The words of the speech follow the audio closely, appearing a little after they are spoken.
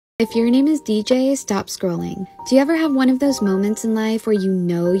If your name is DJ, stop scrolling. Do you ever have one of those moments in life where you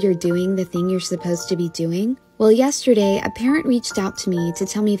know you're doing the thing you're supposed to be doing? Well, yesterday, a parent reached out to me to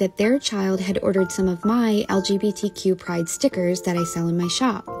tell me that their child had ordered some of my LGBTQ pride stickers that I sell in my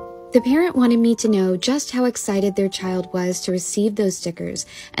shop. The parent wanted me to know just how excited their child was to receive those stickers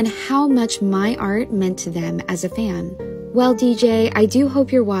and how much my art meant to them as a fan. Well, DJ, I do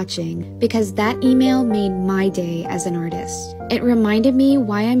hope you're watching, because that email made my day as an artist. It reminded me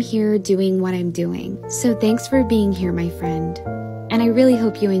why I'm here doing what I'm doing. So thanks for being here, my friend. And I really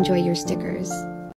hope you enjoy your stickers.